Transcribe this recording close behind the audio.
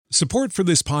Support for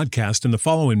this podcast and the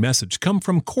following message come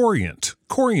from Corient.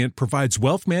 Corient provides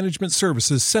wealth management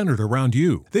services centered around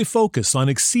you. They focus on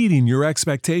exceeding your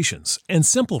expectations and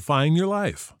simplifying your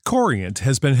life. Corient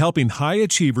has been helping high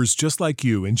achievers just like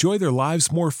you enjoy their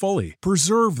lives more fully,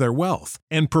 preserve their wealth,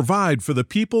 and provide for the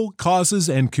people, causes,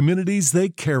 and communities they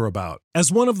care about. As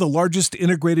one of the largest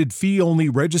integrated fee-only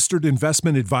registered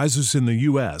investment advisors in the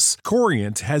U.S.,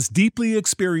 Corient has deeply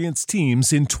experienced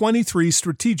teams in 23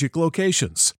 strategic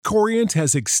locations. Corient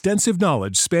has extensive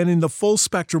knowledge spanning the full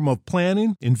spectrum of planning,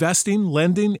 investing,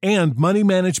 lending, and money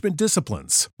management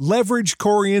disciplines. Leverage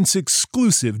Corient's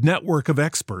exclusive network of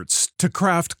experts to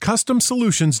craft custom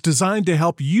solutions designed to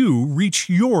help you reach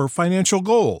your financial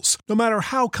goals, no matter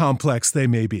how complex they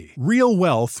may be. Real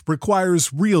wealth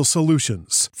requires real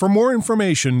solutions. For more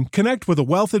information, connect with a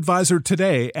wealth advisor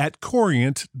today at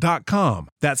Corient.com.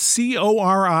 That's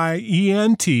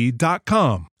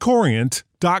Corient.com.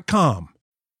 Corient.com.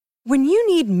 When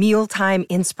you need mealtime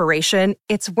inspiration,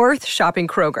 it's worth shopping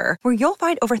Kroger, where you'll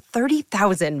find over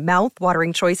 30,000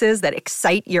 mouth-watering choices that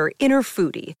excite your inner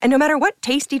foodie. And no matter what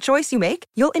tasty choice you make,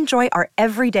 you'll enjoy our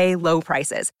everyday low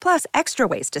prices, plus extra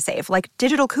ways to save, like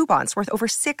digital coupons worth over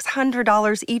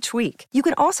 $600 each week. You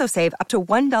can also save up to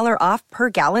 $1 off per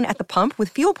gallon at the pump with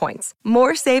fuel points.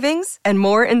 More savings and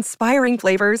more inspiring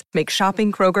flavors make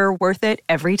shopping Kroger worth it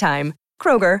every time.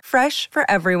 Kroger, fresh for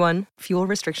everyone. Fuel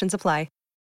restrictions apply.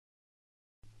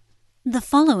 The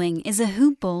following is a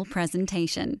Hoop Ball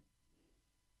presentation.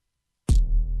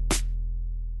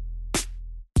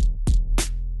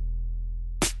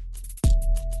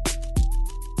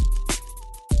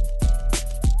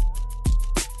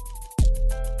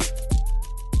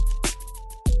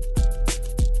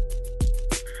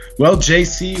 Well,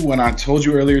 JC, when I told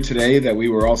you earlier today that we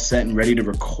were all set and ready to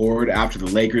record after the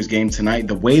Lakers game tonight,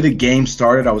 the way the game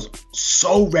started, I was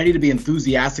so ready to be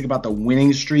enthusiastic about the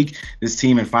winning streak this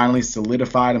team had finally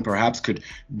solidified and perhaps could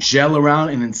gel around.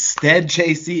 And instead,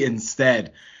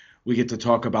 JC, we get to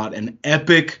talk about an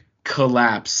epic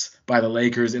collapse by the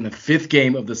Lakers in the fifth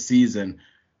game of the season.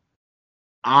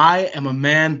 I am a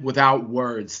man without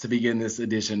words to begin this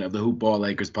edition of the Hoop Ball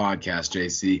Lakers podcast,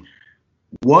 JC.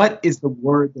 What is the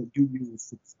word that you use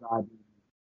to describe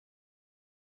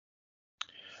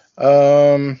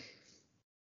it?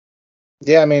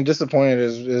 Yeah, I mean, disappointed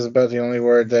is about the only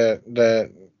word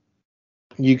that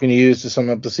you can use to sum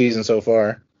up the season so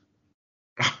far.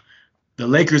 The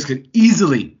Lakers could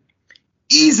easily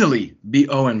be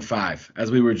 0-5,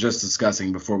 as we were just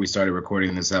discussing before we started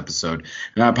recording this episode.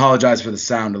 And I apologize for the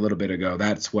sound a little bit ago.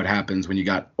 That's what happens when you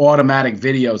got automatic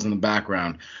videos in the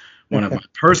background. One of my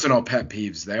personal pet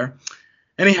peeves there.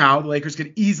 Anyhow, the Lakers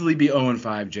could easily be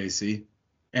 0-5, JC.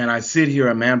 And I sit here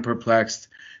a man perplexed.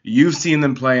 You've seen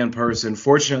them play in person.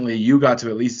 Fortunately, you got to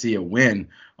at least see a win,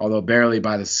 although barely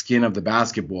by the skin of the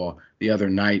basketball the other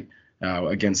night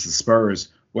against the Spurs.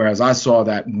 Whereas I saw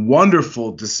that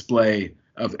wonderful display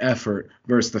of effort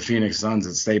versus the Phoenix Suns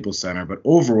at Staples Center. But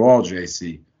overall,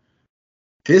 JC,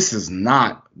 this is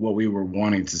not what we were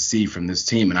wanting to see from this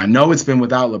team. And I know it's been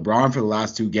without LeBron for the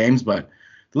last two games, but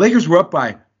the Lakers were up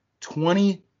by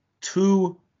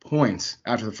 22 points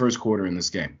after the first quarter in this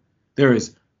game. There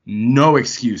is no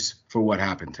excuse for what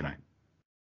happened tonight.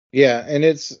 Yeah, and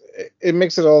it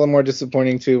makes it all the more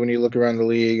disappointing too when you look around the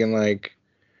league and like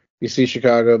you see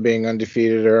Chicago being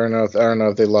undefeated. Or I don't know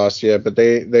if they lost yet, but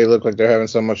they look like they're having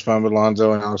so much fun with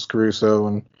Lonzo and Alex Caruso,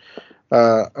 and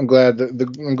I'm glad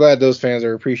those fans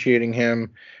are appreciating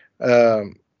him.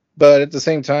 But at the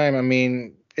same time, I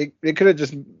mean, it could have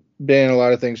just been a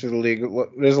lot of things for the league.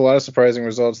 There's a lot of surprising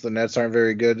results. The Nets aren't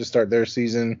very good to start their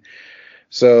season.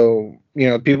 So,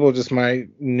 people just might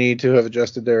need to have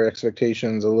adjusted their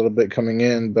expectations a little bit coming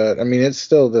in. But, I mean, it's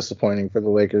still disappointing for the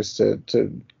Lakers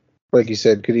to like you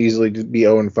said, could easily be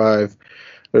 0-5.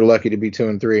 They're lucky to be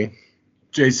 2-3.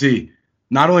 JC,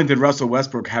 not only did Russell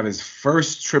Westbrook have his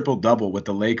first triple-double with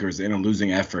the Lakers in a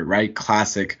losing effort, right?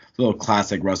 Little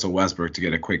classic Russell Westbrook to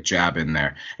get a quick jab in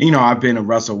there. And, I've been a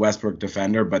Russell Westbrook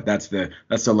defender, but that's the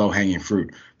low-hanging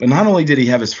fruit. But not only did he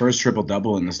have his first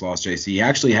triple-double in this loss, JC, he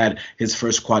actually had his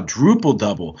first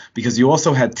quadruple-double because he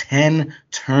also had 10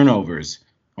 turnovers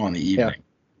on the evening.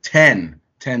 Yeah.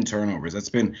 10 turnovers. That's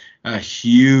been a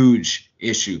huge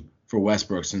issue for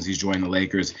Westbrook since he's joined the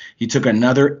Lakers. He took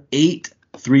another 8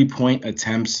 3-point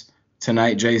attempts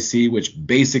tonight, JC, which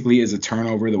basically is a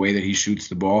turnover the way that he shoots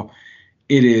the ball.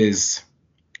 It has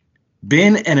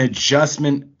been an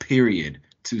adjustment period,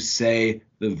 to say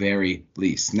the very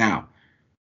least. Now,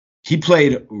 he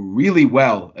played really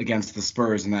well against the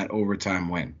Spurs in that overtime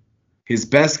win. His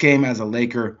best game as a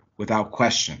Laker without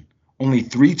question. Only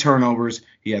 3 turnovers.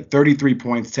 He had 33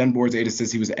 points, 10 boards, 8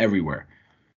 assists. He was everywhere.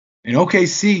 In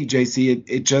OKC, JC,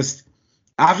 it just,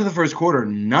 after the first quarter,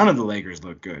 none of the Lakers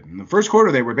looked good. In the first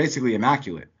quarter, they were basically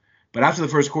immaculate. But after the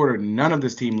first quarter, none of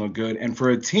this team looked good. And for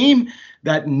a team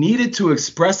that needed to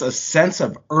express a sense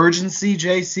of urgency,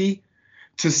 JC,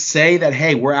 to say that,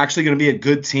 hey, we're actually going to be a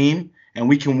good team and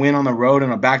we can win on the road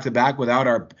in a back-to-back without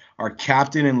our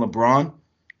captain and LeBron,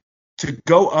 to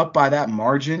go up by that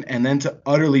margin and then to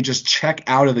utterly just check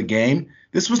out of the game,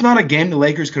 this was not a game the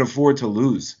Lakers could afford to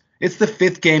lose. It's the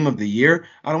 5th game of the year.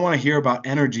 I don't want to hear about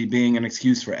energy being an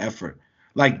excuse for effort.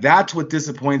 Like, that's what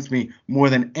disappoints me more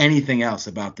than anything else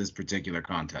about this particular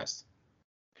contest.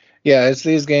 Yeah, it's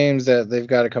these games that they've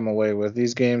got to come away with.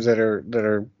 These games that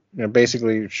are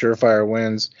basically surefire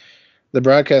wins. The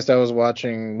broadcast I was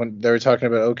watching when they were talking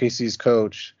about OKC's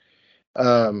coach,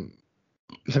 the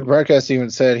broadcast even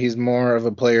said he's more of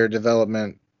a player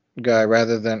development guy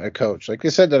rather than a coach. Like they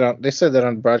said that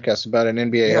on broadcast about an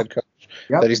NBA head coach.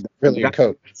 That he's not really a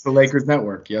coach. It's the Lakers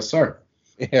network, yes, sir.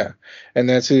 Yeah, and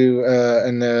that's who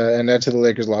and that's who the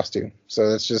Lakers lost to. So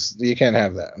that's just, you can't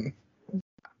have that.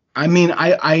 I mean,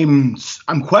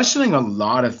 I'm questioning a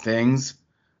lot of things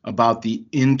about the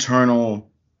internal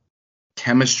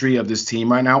chemistry of this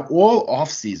team right now. All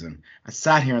offseason, I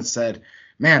sat here and said,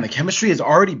 man, the chemistry is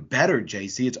already better,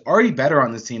 JC. It's already better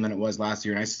on this team than it was last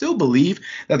year. And I still believe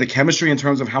that the chemistry in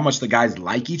terms of how much the guys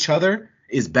like each other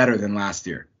is better than last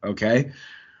year, okay?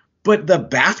 But the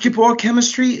basketball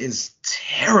chemistry is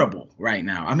terrible right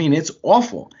now. I mean, it's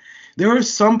awful. There are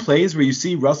some plays where you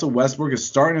see Russell Westbrook is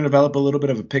starting to develop a little bit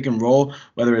of a pick and roll,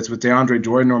 whether it's with DeAndre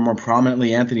Jordan or more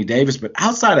prominently Anthony Davis. But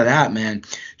outside of that, man,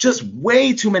 just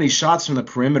way too many shots from the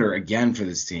perimeter again for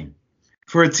this team.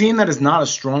 For a team that is not a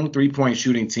strong three-point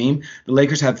shooting team, the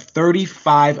Lakers had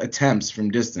 35 attempts from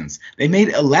distance. They made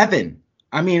 11.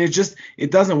 I mean,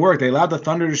 it doesn't work. They allowed the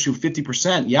Thunder to shoot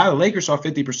 50%. Yeah, the Lakers saw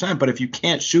 50%, but if you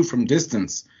can't shoot from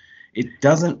distance, it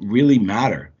doesn't really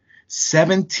matter.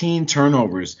 17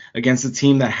 turnovers against a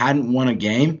team that hadn't won a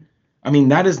game. I mean,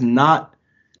 that is not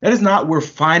we're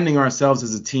finding ourselves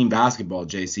as a team basketball,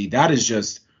 JC. That is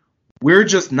just, we're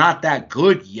just not that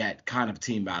good yet kind of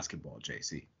team basketball,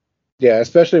 JC. Yeah,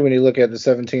 especially when you look at the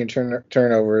 17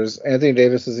 turnovers. Anthony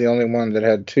Davis is the only one that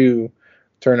had 2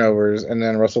 turnovers, and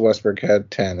then Russell Westbrook had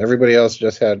 10. Everybody else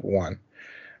just had 1.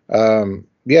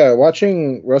 Yeah,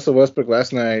 watching Russell Westbrook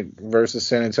last night versus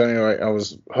San Antonio, I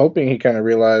was hoping he kind of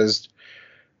realized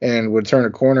and would turn a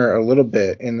corner a little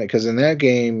bit, because in that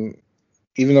game,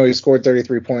 even though he scored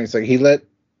 33 points, like, he let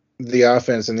the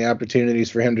offense and the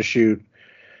opportunities for him to shoot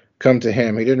come to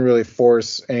him. He didn't really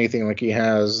force anything like he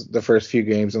has the first few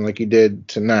games and like he did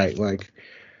tonight. Like,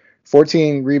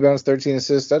 14 rebounds, 13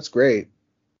 assists, that's great.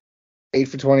 8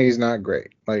 for 20 is not great.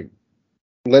 Like,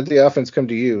 let the offense come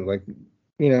to you. Like,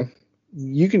 you know,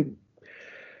 you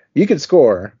can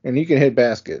score and you can hit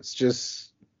baskets.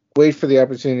 Just wait for the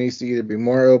opportunities to either be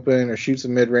more open or shoot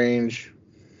some mid-range.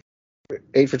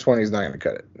 8 for 20 is not going to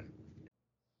cut it.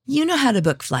 You know how to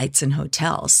book flights and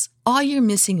hotels. All you're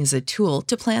missing is a tool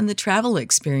to plan the travel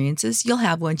experiences you'll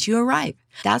have once you arrive.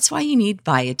 That's why you need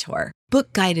Viator.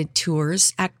 Book guided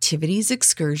tours, activities,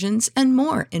 excursions, and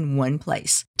more in one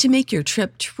place to make your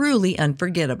trip truly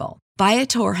unforgettable.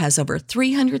 Viator has over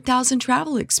 300,000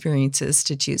 travel experiences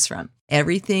to choose from.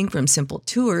 Everything from simple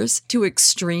tours to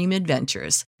extreme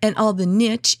adventures and all the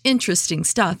niche, interesting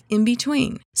stuff in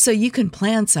between. So you can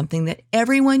plan something that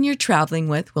everyone you're traveling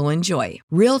with will enjoy.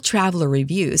 Real traveler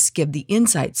reviews give the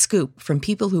inside scoop from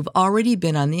people who've already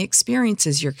been on the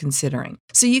experiences you're considering.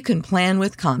 So you can plan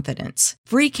with confidence.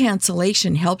 Free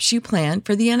cancellation helps you plan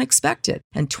for the unexpected.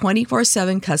 And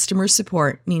 24/7 customer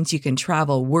support means you can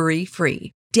travel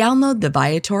worry-free. Download the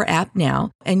Viator app now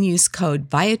and use code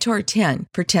Viator10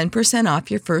 for 10%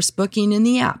 off your first booking in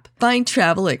the app. Find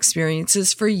travel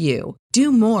experiences for you.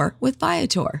 Do more with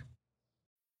Viator.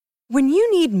 When you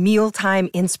need mealtime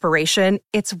inspiration,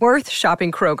 it's worth shopping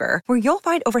Kroger, where you'll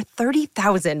find over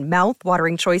 30,000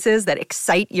 mouth-watering choices that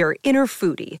excite your inner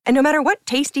foodie. And no matter what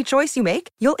tasty choice you make,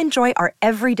 you'll enjoy our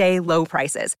everyday low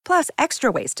prices, plus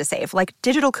extra ways to save, like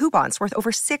digital coupons worth over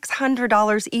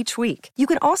 $600 each week. You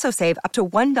can also save up to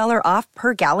 $1 off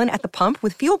per gallon at the pump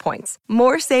with fuel points.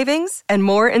 More savings and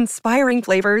more inspiring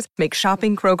flavors make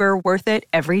shopping Kroger worth it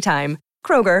every time.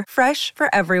 Kroger, fresh for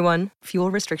everyone.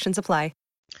 Fuel restrictions apply.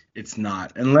 It's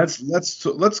not. And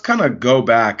let's kind of go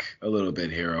back a little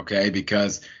bit here, okay?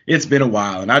 Because it's been a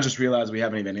while, and I just realized we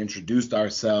haven't even introduced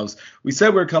ourselves. We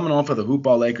said we're coming off of the Hoop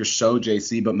Ball Lakers show,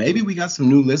 JC, but maybe we got some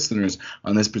new listeners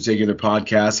on this particular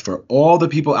podcast. For all the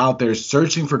people out there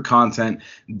searching for content,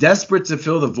 desperate to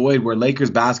fill the void where Lakers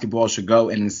basketball should go,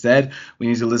 and instead we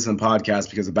need to listen to podcasts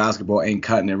because the basketball ain't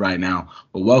cutting it right now.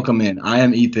 But welcome in. I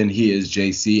am Ethan. He is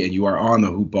JC, and you are on the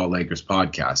Hoop Ball Lakers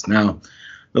podcast. Now,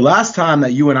 the last time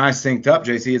that you and I synced up,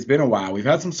 JC, it's been a while. We've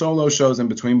had some solo shows in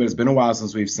between, but it's been a while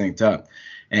since we've synced up.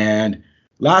 And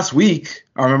last week,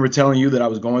 I remember telling you that I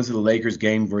was going to the Lakers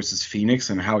game versus Phoenix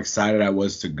and how excited I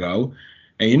was to go.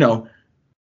 And,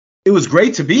 it was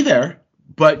great to be there,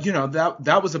 but,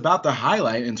 that was about the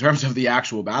highlight in terms of the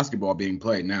actual basketball being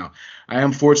played. Now, I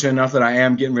am fortunate enough that I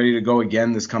am getting ready to go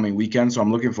again this coming weekend, so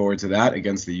I'm looking forward to that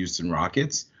against the Houston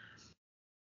Rockets.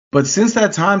 But since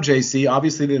that time, JC,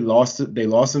 obviously they lost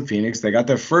in Phoenix. They got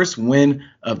their first win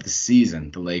of the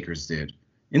season, the Lakers did.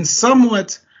 In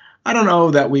somewhat, I don't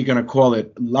know that we're going to call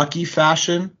it lucky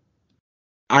fashion.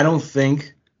 I don't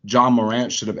think John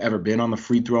Morant should have ever been on the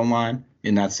free throw line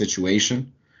in that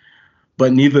situation.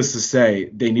 But needless to say,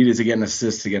 they needed to get an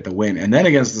assist to get the win. And then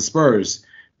against the Spurs,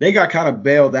 they got kind of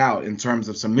bailed out in terms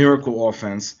of some miracle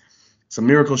offense, some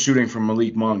miracle shooting from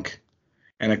Malik Monk,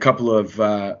 and a couple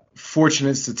of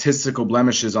fortunate statistical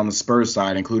blemishes on the Spurs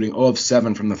side, including 0 of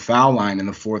 7 from the foul line in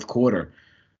the fourth quarter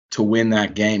to win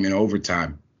that game in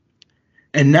overtime.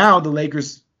 And now the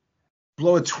Lakers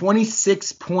blow a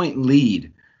 26-point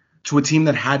lead to a team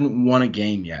that hadn't won a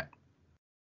game yet.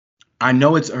 I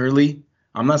know it's early.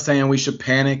 I'm not saying we should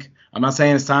panic. I'm not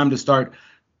saying it's time to start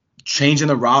changing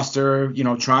the roster,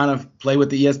 trying to play with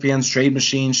the ESPN's trade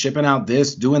machine, shipping out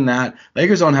this, doing that.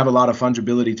 Lakers don't have a lot of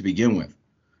fungibility to begin with.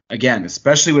 Again,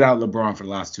 especially without LeBron for the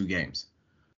last 2 games.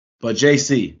 But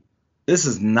JC, this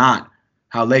is not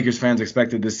how Lakers fans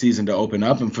expected this season to open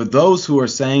up. And for those who are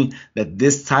saying that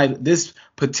this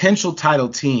potential title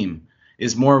team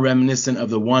is more reminiscent of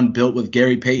the one built with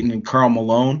Gary Payton and Karl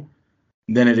Malone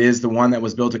than it is the one that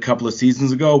was built a couple of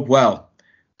seasons ago, well,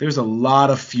 there's a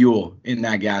lot of fuel in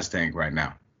that gas tank right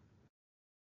now.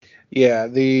 Yeah,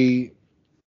 the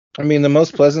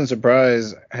most pleasant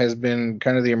surprise has been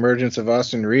kind of the emergence of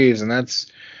Austin Reeves, and that's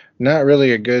not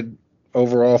really a good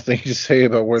overall thing to say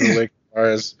about where the Lakers are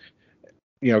as,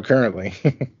 currently.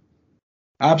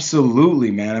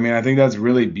 Absolutely, man. I think that's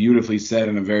really beautifully said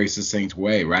in a very succinct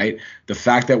way, right? The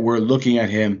fact that we're looking at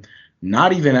him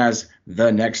not even as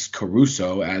the next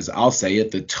Caruso, as I'll say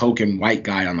it, the token white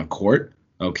guy on the court,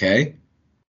 okay?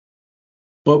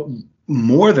 But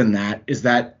more than that is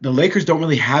that the Lakers don't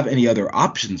really have any other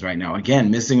options right now.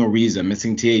 Again, missing Ariza,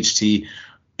 missing THT.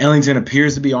 Ellington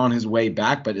appears to be on his way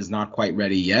back, but is not quite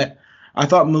ready yet. I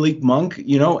thought Malik Monk,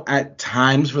 at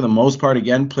times, for the most part,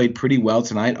 again, played pretty well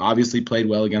tonight. Obviously played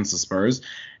well against the Spurs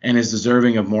and is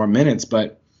deserving of more minutes.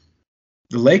 But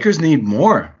the Lakers need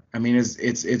more.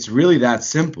 It's really that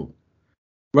simple.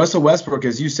 Russell Westbrook,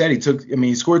 as you said,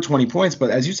 he scored 20 points, but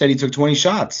as you said, he took 20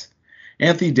 shots.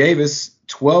 Anthony Davis,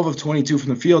 12 of 22 from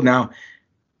the field. Now,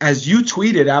 as you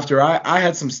tweeted after I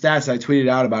had some stats I tweeted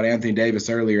out about Anthony Davis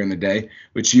earlier in the day,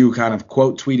 which you kind of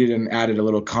quote tweeted and added a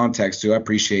little context to. I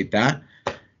appreciate that.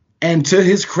 And to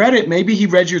his credit, maybe he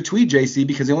read your tweet, JC,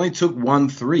 because he only took 1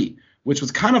 3, which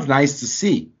was kind of nice to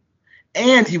see.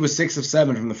 And he was 6 of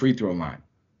 7 from the free throw line.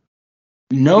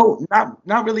 No,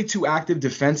 not really too active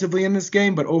defensively in this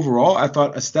game, but overall, I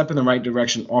thought a step in the right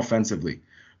direction offensively.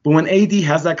 But when AD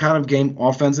has that kind of game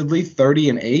offensively, 30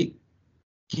 and 8,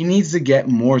 he needs to get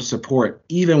more support,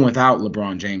 even without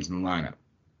LeBron James in the lineup.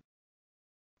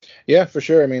 Yeah, for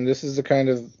sure. This is the kind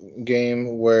of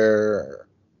game where,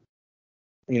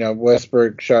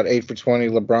 Westbrook shot 8 for 20.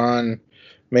 LeBron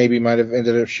maybe might have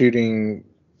ended up shooting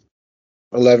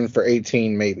 11 for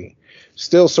 18, maybe.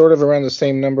 Still sort of around the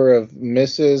same number of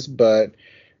misses, but it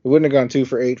wouldn't have gone 2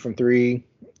 for 8 from 3.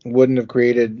 Wouldn't have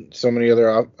created so many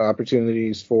other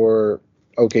opportunities for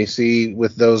OKC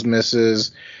with those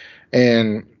misses.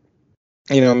 And,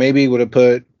 maybe would have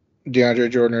put DeAndre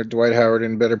Jordan or Dwight Howard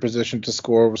in better position to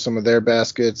score with some of their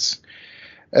baskets.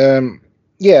 As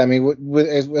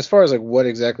far as what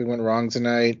exactly went wrong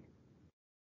tonight,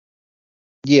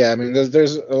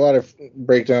 there's a lot of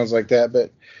breakdowns like that,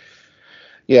 but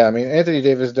Anthony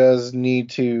Davis does need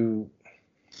to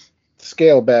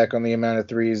scale back on the amount of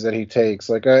threes that he takes.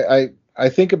 I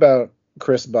think about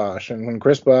Chris Bosh, and when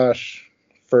Chris Bosh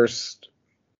first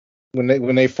formed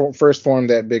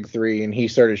that big three and he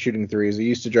started shooting threes, it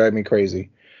used to drive me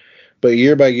crazy. But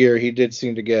year by year, he did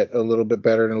seem to get a little bit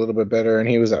better and a little bit better, and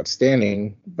he was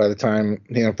outstanding by the time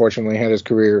he unfortunately had his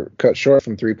career cut short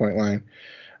from 3-point line.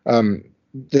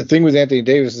 the thing with Anthony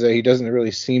Davis is that he doesn't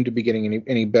really seem to be getting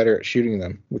any better at shooting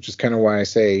them, which is kind of why I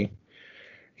say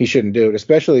he shouldn't do it,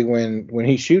 especially when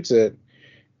he shoots it.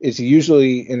 It's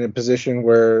usually in a position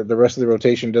where the rest of the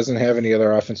rotation doesn't have any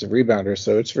other offensive rebounders,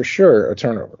 so it's for sure a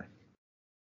turnover.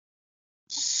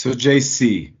 So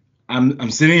JC,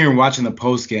 I'm sitting here watching the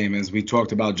post game as we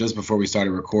talked about just before we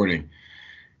started recording.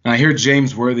 And I hear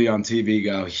James Worthy on TV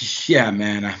go, yeah,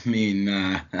 man, I mean,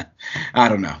 I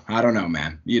don't know,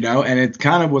 man. And it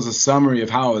kind of was a summary of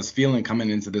how I was feeling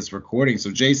coming into this recording. So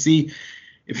JC,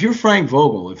 if you're Frank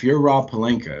Vogel, if you're Rob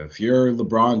Pelinka, if you're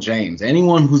LeBron James,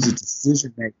 anyone who's a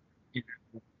decision maker,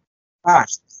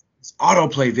 gosh, these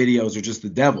autoplay videos are just the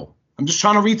devil. I'm just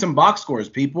trying to read some box scores,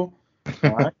 people.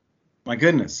 All right? My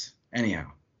goodness.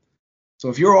 Anyhow. So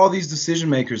if you're all these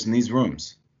decision makers in these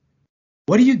rooms,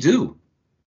 what do you do?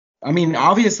 I mean,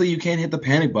 obviously you can't hit the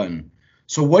panic button.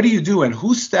 So what do you do, and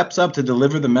who steps up to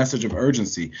deliver the message of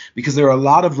urgency? Because there are a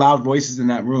lot of loud voices in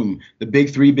that room, the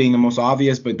big three being the most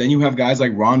obvious, but then you have guys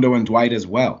like Rondo and Dwight as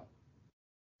well.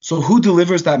 So who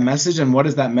delivers that message, and what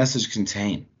does that message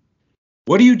contain?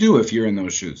 What do you do if you're in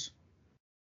those shoes?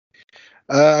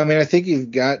 I mean, I think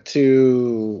you've got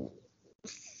to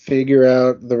figure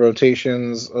out the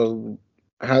rotations of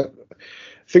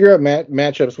figure out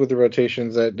matchups with the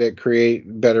rotations that create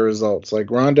better results. Like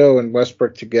Rondo and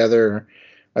Westbrook together,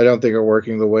 I don't think are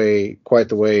working quite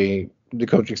the way the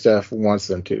coaching staff wants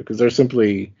them to, because they're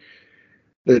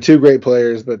two great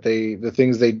players, but the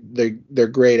things they're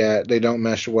great at, they don't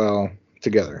mesh well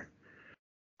together.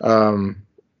 Kent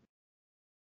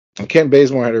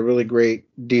Bazemore had a really great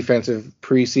defensive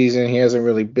preseason. He hasn't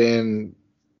really been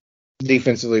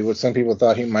defensively what some people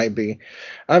thought he might be.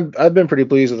 I've been pretty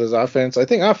pleased with his offense. I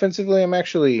think offensively I'm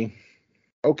actually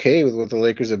okay with what the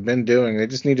Lakers have been doing. They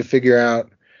just need to figure out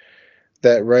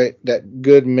that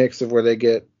good mix of where they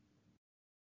get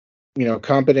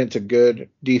competent to good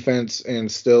defense,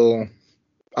 and still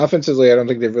offensively I don't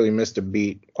think they've really missed a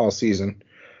beat all season,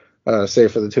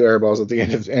 save for the two air balls at the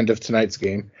end of tonight's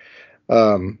game.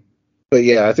 But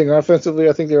yeah, I think offensively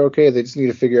I think they're okay. They just need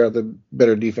to figure out the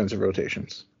better defensive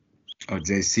rotations. Oh,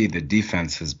 JC, the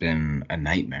defense has been a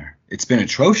nightmare. It's been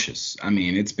atrocious. I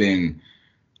mean, it's been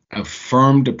a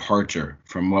firm departure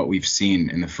from what we've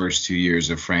seen in the first 2 years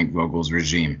of Frank Vogel's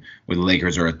regime, where the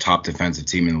Lakers are a top defensive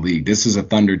team in the league. This is a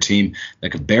Thunder team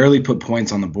that could barely put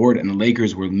points on the board, and the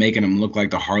Lakers were making them look like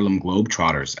the Harlem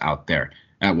Globetrotters out there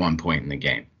at one point in the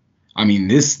game. I mean,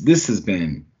 this has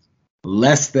been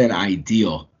less than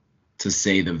ideal, to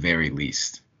say the very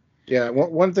least. Yeah,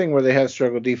 one thing where they have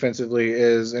struggled defensively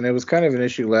is, and it was kind of an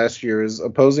issue last year, is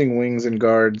opposing wings and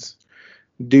guards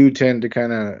do tend to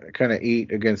kind of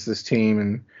eat against this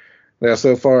team. And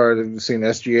so far, they've seen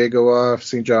SGA go off,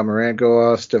 seen Ja Morant go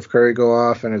off, Steph Curry go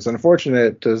off, and it's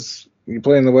unfortunate because you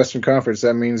play in the Western Conference.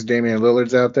 That means Damian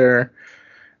Lillard's out there.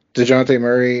 DeJounte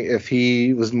Murray, if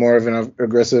he was more of an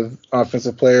aggressive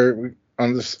offensive player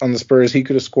on the Spurs, he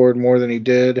could have scored more than he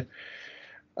did.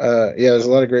 There's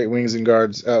a lot of great wings and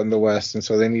guards out in the West, and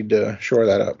so they need to shore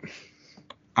that up.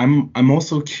 I'm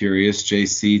also curious,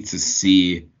 JC, to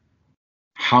see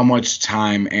how much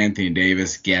time Anthony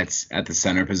Davis gets at the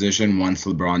center position once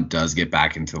LeBron does get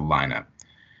back into the lineup.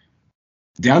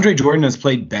 DeAndre Jordan has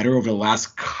played better over the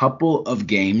last couple of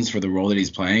games for the role that he's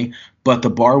playing, but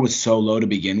the bar was so low to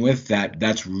begin with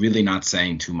that's really not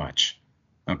saying too much.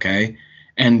 Okay?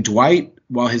 And Dwight,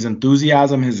 while his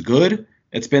enthusiasm is good,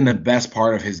 it's been the best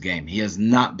part of his game. He has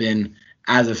not been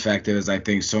as effective as I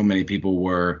think so many people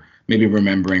were maybe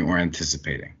remembering or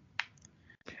anticipating.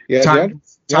 Yeah,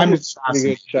 time is pretty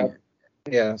good shot.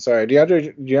 Yeah, sorry.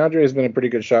 DeAndre has been a pretty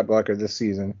good shot blocker this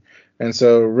season. And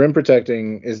so rim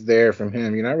protecting is there from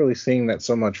him. You're not really seeing that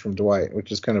so much from Dwight,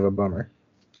 which is kind of a bummer.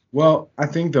 Well, I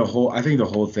think the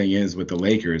whole thing is with the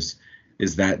Lakers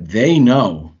is that they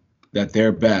know that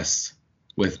they're best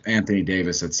with Anthony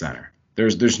Davis at center.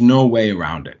 There's no way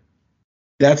around it.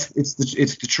 It's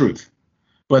the truth.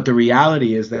 But the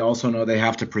reality is they also know they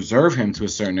have to preserve him to a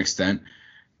certain extent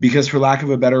because, for lack of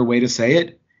a better way to say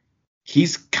it,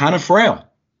 he's kind of frail.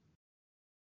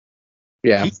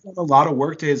 Yeah. He's done a lot of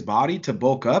work to his body to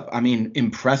bulk up. I mean,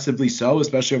 impressively so,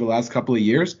 especially over the last couple of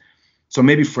years. So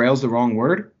maybe frail's the wrong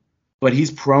word, but he's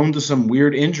prone to some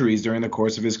weird injuries during the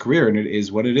course of his career, and it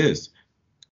is what it is.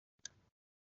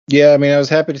 Yeah, I mean, I was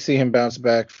happy to see him bounce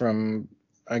back from,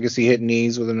 I guess he hit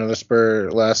knees with another spur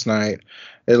last night.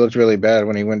 It looked really bad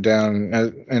when he went down,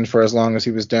 and for as long as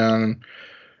he was down,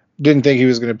 didn't think he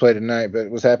was going to play tonight, but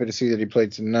was happy to see that he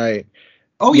played tonight.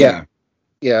 Oh, yeah.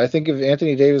 Yeah, I think if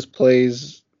Anthony Davis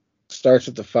starts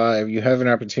at the 5, you have an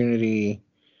opportunity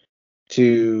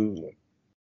to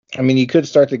I mean, you could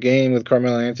start the game with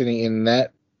Carmelo Anthony in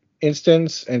that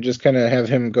instance and just kind of have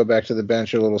him go back to the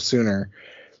bench a little sooner,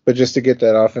 but just to get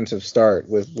that offensive start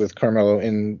with Carmelo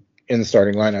in the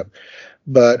starting lineup.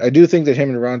 But I do think that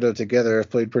him and Rondo together have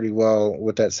played pretty well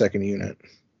with that second unit.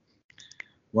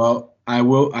 Well, I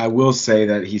will say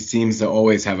that he seems to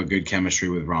always have a good chemistry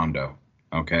with Rondo.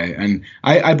 Okay, and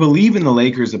I believe in the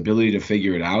Lakers' ability to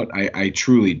figure it out. I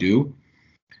truly do.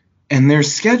 And their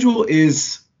schedule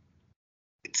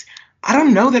I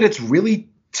don't know that it's really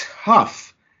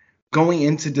tough going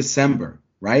into December,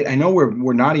 right? I know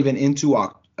we're not even into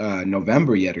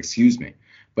November yet, excuse me.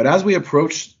 But as we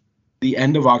approach the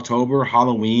end of October,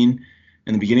 Halloween,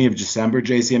 and the beginning of December,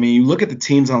 JC, I mean, you look at the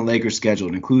teams on the Lakers schedule.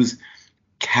 It includes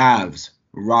Cavs,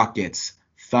 Rockets,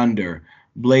 Thunder,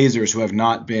 Blazers, who have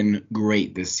not been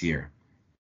great this year.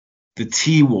 The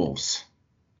T-Wolves.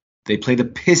 They play the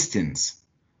Pistons.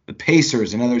 The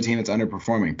Pacers, another team that's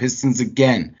underperforming. Pistons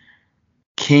again.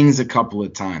 Kings a couple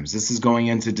of times. This is going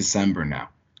into December now.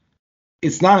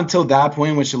 It's not until that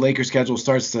point in which the Lakers schedule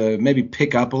starts to maybe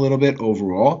pick up a little bit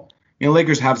overall. You know,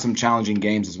 Lakers have some challenging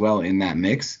games as well in that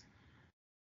mix.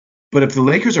 But if the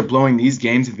Lakers are blowing these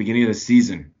games at the beginning of the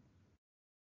season,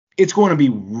 it's going to be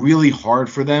really hard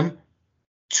for them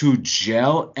to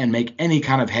gel and make any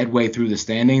kind of headway through the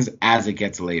standings as it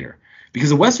gets later. Because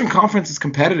the Western Conference is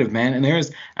competitive, man. And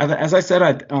there's, as I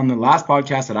said on the last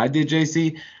podcast that I did,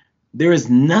 JC, there is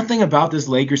nothing about this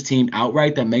Lakers team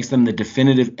outright that makes them the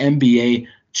definitive NBA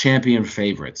champion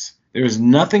favorites. There is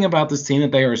nothing about this team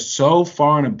that they are so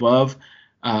far and above,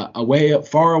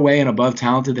 far away and above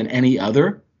talented than any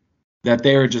other, that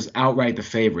they are just outright the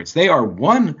favorites. They are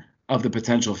one of the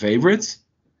potential favorites,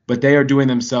 but they are doing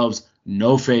themselves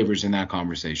no favors in that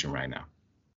conversation right now.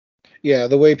 Yeah,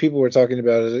 the way people were talking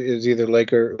about it is either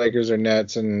Lakers or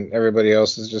Nets, and everybody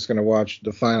else is just going to watch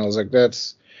the finals. Like,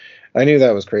 I knew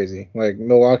that was crazy. Like,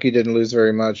 Milwaukee didn't lose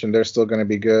very much, and they're still going to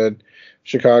be good.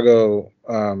 Chicago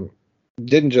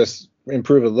didn't just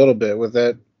improve a little bit with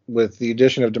the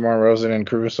addition of DeMar DeRozan and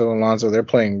Caruso and Lonzo. They're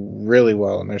playing really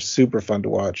well, and they're super fun to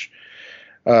watch.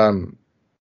 The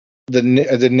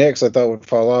Knicks I thought would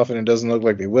fall off, and it doesn't look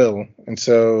like they will. And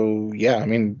so, yeah, I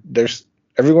mean, there's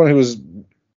everyone who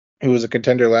was a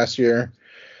contender last year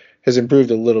has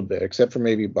improved a little bit, except for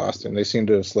maybe Boston. They seem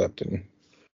to have slipped, and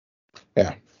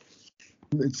yeah.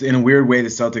 It's in a weird way, the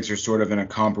Celtics are sort of in a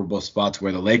comparable spot to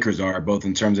where the Lakers are, both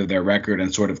in terms of their record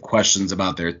and sort of questions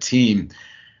about their team.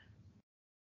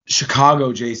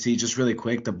 Chicago, JC, just really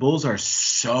quick, the Bulls are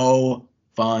so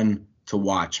fun to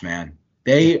watch, man.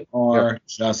 They are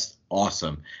just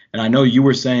awesome. And I know you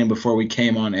were saying before we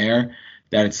came on air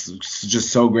that it's just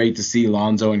so great to see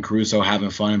Lonzo and Caruso having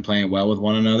fun and playing well with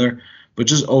one another. But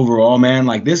just overall, man,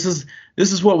 like this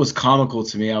is what was comical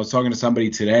to me. I was talking to somebody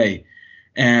today,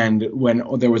 and when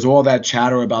there was all that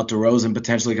chatter about DeRozan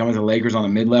potentially coming to the Lakers on the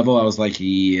mid-level, I was like,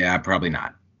 yeah, probably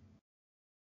not.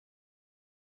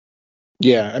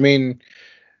 Yeah, I mean,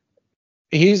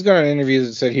 he's gone on interviews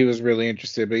and said he was really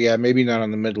interested, but yeah, maybe not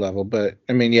on the mid-level. But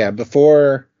I mean, yeah,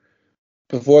 before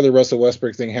the Russell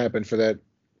Westbrook thing happened, for that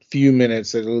few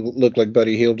minutes that it looked like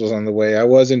Buddy Hield was on the way, I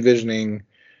was envisioning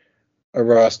a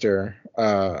roster,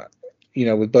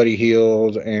 with Buddy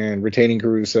Hield and retaining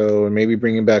Caruso and maybe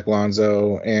bringing back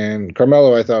Lonzo, and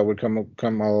Carmelo I thought would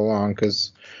come all along,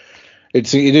 because it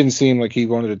didn't seem like he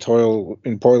wanted to toil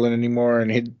in Portland anymore,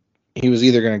 and he was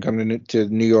either going to come to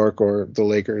New York or the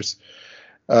Lakers.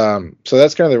 So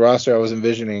that's kind of the roster I was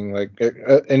envisioning. Like,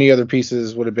 any other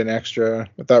pieces would have been extra.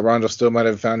 I thought Rondo still might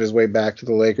have found his way back to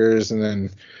the Lakers, and then,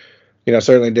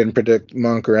 certainly didn't predict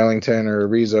Monk or Ellington or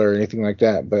Ariza or anything like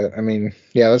that. But I mean,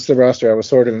 yeah, that's the roster I was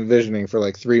sort of envisioning for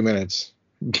like 3 minutes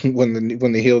when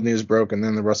the Hield news broke and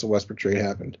then the Russell Westbrook trade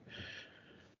happened.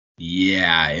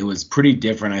 Yeah, it was pretty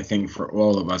different, I think, for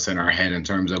all of us in our head in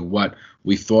terms of what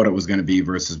we thought it was going to be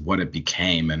versus what it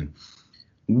became. And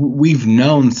we've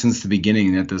known since the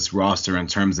beginning that this roster, in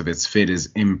terms of its fit,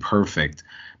 is imperfect.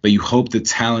 But you hope the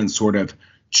talent sort of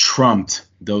trumped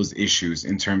those issues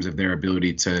in terms of their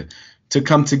ability to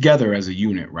come together as a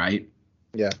unit, right?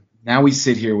 Yeah. Now we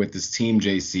sit here with this team,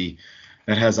 JC,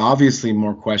 that has obviously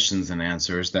more questions than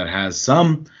answers, that has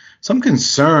some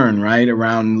concern, right,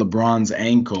 around LeBron's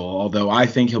ankle, although I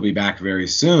think he'll be back very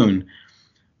soon.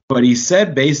 But he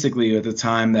said basically at the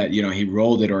time that, he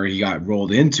rolled it, or he got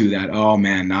rolled into that, oh,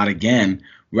 man, not again,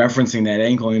 referencing that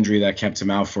ankle injury that kept him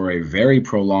out for a very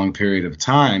prolonged period of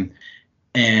time.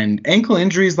 And ankle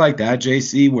injuries like that,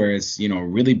 JC, where it's, a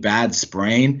really bad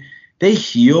sprain, they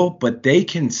heal, but they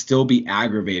can still be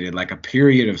aggravated like a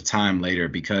period of time later,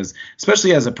 because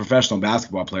especially as a professional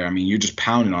basketball player, I mean, you're just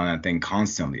pounding on that thing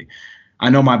constantly. I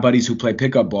know my buddies who play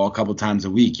pickup ball a couple times a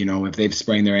week, if they've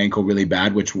sprained their ankle really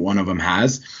bad, which one of them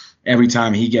has, every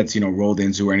time he gets, rolled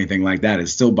into or anything like that, it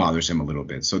still bothers him a little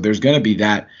bit. So there's going to be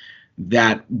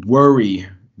that worry,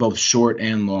 both short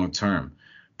and long term.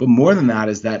 But more than that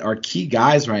is that our key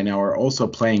guys right now are also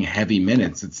playing heavy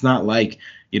minutes. It's not like,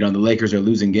 the Lakers are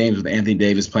losing games with Anthony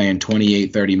Davis playing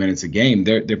 28, 30 minutes a game.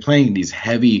 They're playing these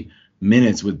heavy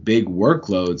minutes with big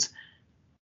workloads.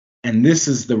 And this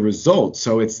is the result.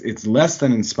 So it's less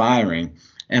than inspiring.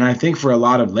 And I think for a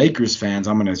lot of Lakers fans,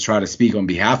 I'm going to try to speak on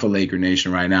behalf of Laker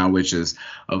Nation right now, which is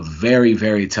a very,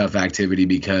 very tough activity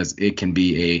because it can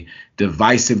be a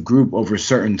divisive group over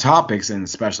certain topics and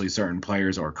especially certain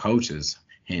players or coaches.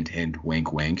 Hint, hint,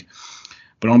 wink, wink.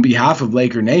 But on behalf of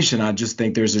Laker Nation, I just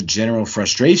think there's a general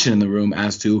frustration in the room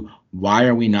as to why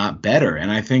are we not better?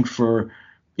 And I think for,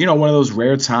 one of those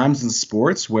rare times in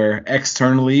sports where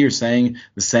externally you're saying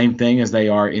the same thing as they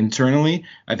are internally,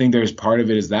 I think there's part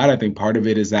of it is that. I think part of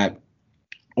it is that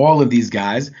all of these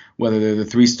guys, whether they're the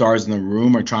 3 stars in the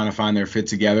room are trying to find their fit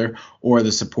together or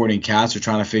the supporting cast are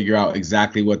trying to figure out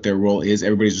exactly what their role is.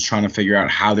 Everybody's just trying to figure out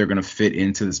how they're going to fit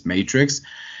into this matrix.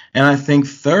 And I think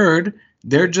third,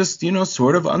 they're just,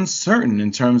 sort of uncertain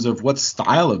in terms of what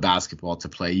style of basketball to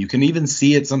play. You can even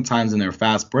see it sometimes in their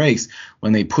fast breaks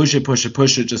when they push it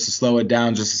just to slow it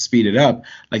down, just to speed it up.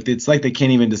 It's like they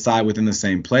can't even decide within the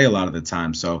same play a lot of the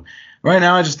time. So right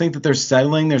now, I just think that they're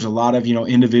settling. There's a lot of,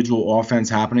 individual offense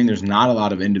happening. There's not a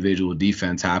lot of individual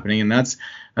defense happening. And that's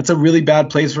a really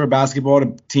bad place for a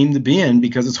basketball team to be in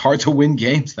because it's hard to win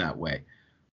games that way.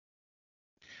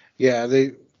 Yeah,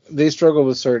 they struggle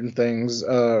with certain things.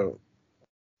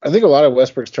 I think a lot of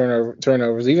Westbrook's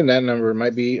turnovers, even that number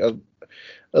might be a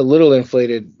little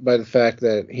inflated by the fact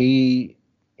that he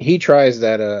tries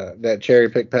that cherry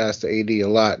pick pass to AD a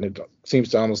lot, and it seems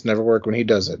to almost never work when he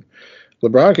does it.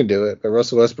 LeBron can do it, but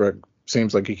Russell Westbrook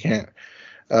seems like he can't,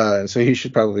 and so he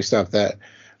should probably stop that.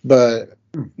 But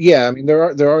yeah, I mean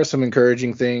there are some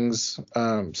encouraging things.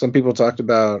 Some people talked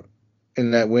about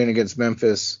in that win against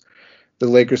Memphis, the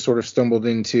Lakers sort of stumbled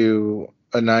into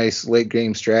a nice late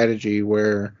game strategy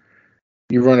where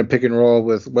you run a pick and roll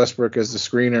with Westbrook as the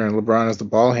screener and LeBron as the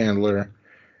ball handler.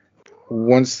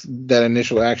 Once that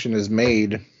initial action is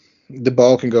made, the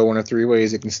ball can go one of 3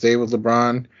 ways. It can stay with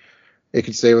LeBron, it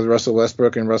can stay with Russell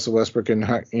Westbrook, and Russell Westbrook can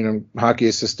hockey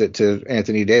assist it to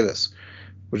Anthony Davis,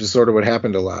 which is sort of what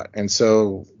happened a lot. And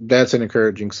so that's an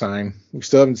encouraging sign. We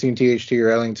still haven't seen THT or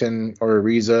Ellington or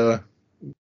Ariza.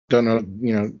 Don't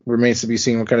know, remains to be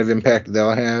seen what kind of impact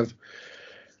they'll have.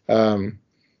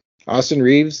 Austin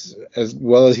Reeves, as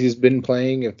well as he's been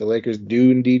playing, if the Lakers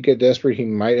do indeed get desperate, he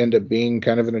might end up being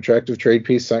kind of an attractive trade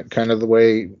piece, kind of the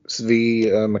way Svi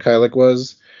Mikhailiuk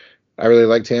was. I really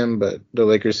liked him, but the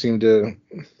Lakers seemed to,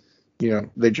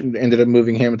 they ended up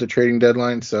moving him at the trading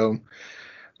deadline. So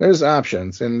there's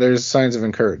options and there's signs of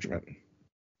encouragement.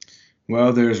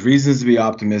 Well, there's reasons to be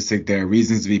optimistic. There are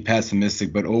reasons to be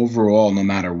pessimistic. But overall, no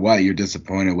matter what, you're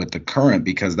disappointed with the current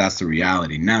because that's the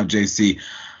reality. Now, JC,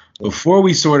 before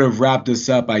we sort of wrap this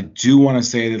up, I do want to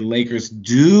say that the Lakers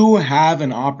do have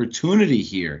an opportunity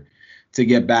here to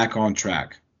get back on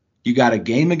track. You got a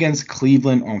game against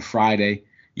Cleveland on Friday.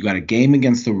 You got a game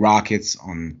against the Rockets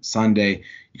on Sunday.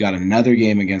 You got another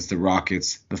game against the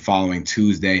Rockets the following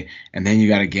Tuesday. And then you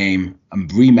got a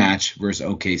rematch versus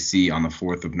OKC on the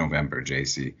 4th of November,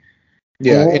 JC.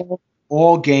 Yeah.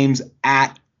 All games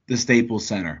at the Staples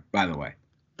Center, by the way.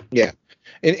 Yeah.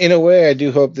 In a way, I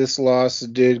do hope this loss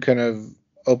did kind of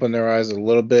open their eyes a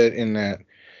little bit in that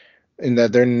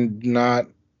they're not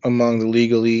among the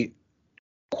league elite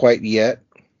quite yet.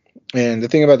 And the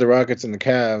thing about the Rockets and the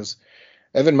Cavs,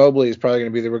 Evan Mobley is probably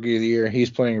going to be the rookie of the year. He's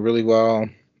playing really well.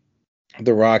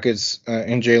 The Rockets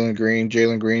and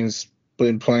Jalen Green's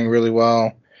been playing really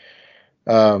well.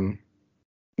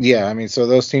 Yeah, I mean, so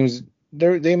those teams,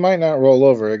 they might not roll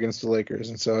over against the Lakers.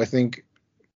 And so I think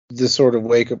this sort of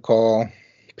wake-up call,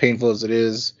 painful as it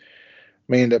is,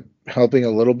 may end up helping a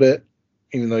little bit,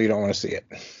 even though you don't want to see it.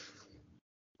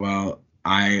 Well,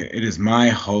 it is my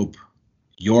hope,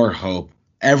 your hope,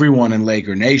 everyone in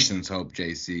Laker Nation's hope,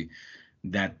 JC,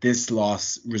 that this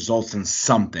loss results in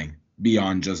something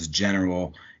beyond just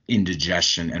general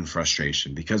indigestion and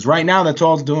frustration. Because right now, that's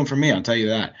all it's doing for me, I'll tell you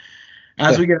that.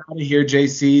 As we get out of here,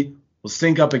 JC, we'll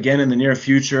sync up again in the near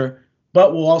future.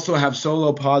 But we'll also have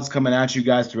solo pods coming at you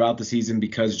guys throughout the season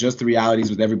because just the realities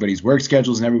with everybody's work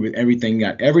schedules and everything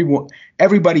got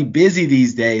everybody busy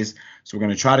these days. So we're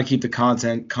going to try to keep the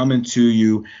content coming to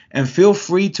you. And feel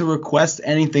free to request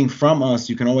anything from us.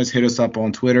 You can always hit us up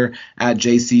on Twitter at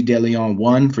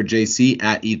JCDeLeon1 for JC,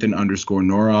 at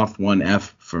Ethan_Noroff,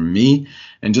 1F for me.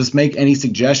 And just make any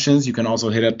suggestions. You can also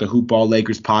hit up the Hoopball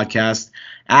Lakers podcast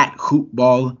at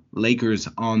Hoopball Lakers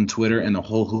on Twitter, and the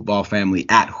whole Hoopball family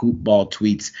at Hoopball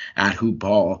Tweets, at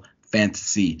Hoopball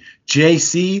Fantasy.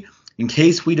 JC, in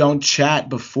case we don't chat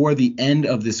before the end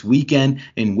of this weekend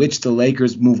in which the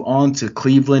Lakers move on to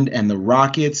Cleveland and the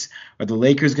Rockets, are the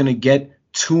Lakers going to get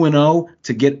 2-0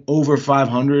 to get over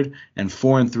 500 and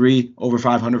 4-3 over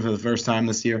 500 for the first time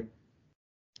this year?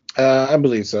 I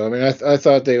believe so. I mean, I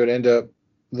thought they would end up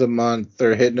the month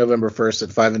or hit November 1st at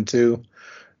 5-2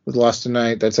 with loss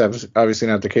tonight. That's obviously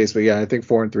not the case, but yeah, I think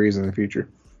 4-3 is in the future.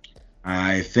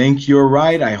 I think you're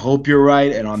right. I hope you're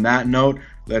right. And on that note,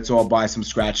 let's all buy some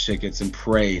scratch tickets and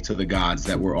pray to the gods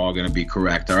that we're all going to be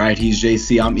correct. All right, he's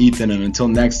JC. I'm Ethan. And until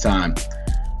next time,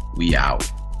 we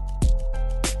out.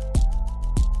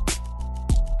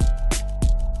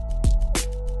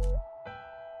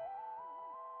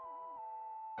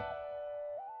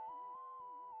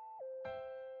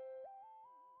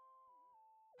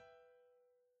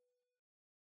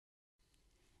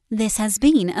 This has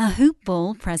been a Hoop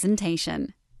Ball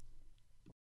presentation.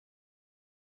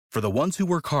 For the ones who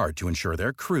work hard to ensure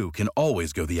their crew can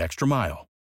always go the extra mile,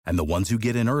 and the ones who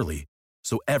get in early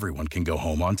so everyone can go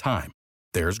home on time,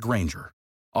 there's Grainger,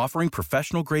 offering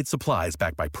professional-grade supplies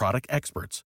backed by product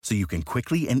experts so you can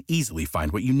quickly and easily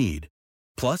find what you need.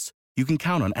 Plus, you can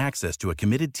count on access to a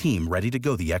committed team ready to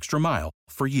go the extra mile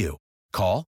for you.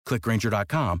 Call, click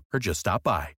Grainger.com, or just stop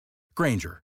by.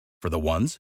 Grainger, for the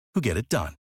ones who get it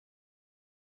done.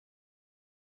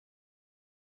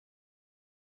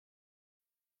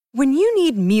 When you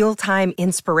need mealtime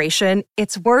inspiration,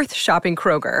 it's worth shopping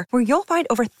Kroger, where you'll find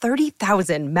over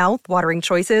 30,000 mouth-watering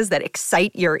choices that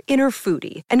excite your inner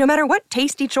foodie. And no matter what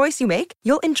tasty choice you make,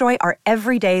 you'll enjoy our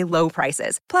everyday low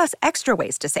prices, plus extra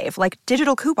ways to save, like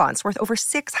digital coupons worth over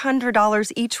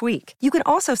 $600 each week. You can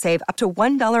also save up to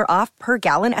 $1 off per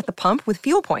gallon at the pump with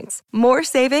fuel points. More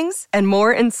savings and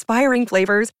more inspiring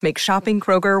flavors make shopping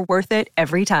Kroger worth it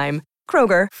every time.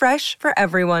 Kroger, fresh for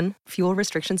everyone. Fuel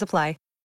restrictions apply.